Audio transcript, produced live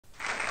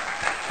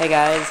Hey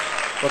guys,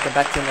 welcome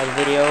back to another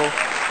video.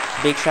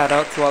 Big shout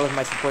out to all of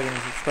my supporting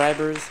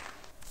subscribers.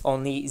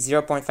 Only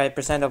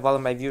 0.5% of all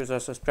of my viewers are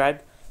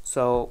subscribed,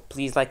 so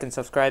please like and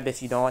subscribe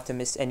if you don't want to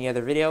miss any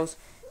other videos.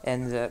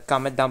 And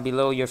comment down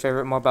below your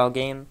favorite mobile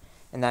game,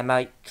 and I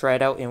might try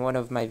it out in one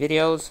of my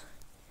videos.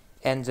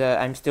 And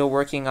I'm still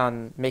working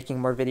on making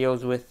more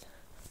videos with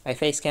my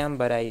face cam,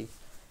 but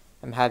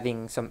I'm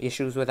having some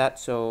issues with that,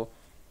 so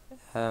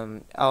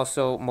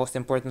also, most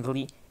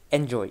importantly,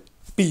 enjoy.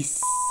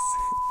 Peace!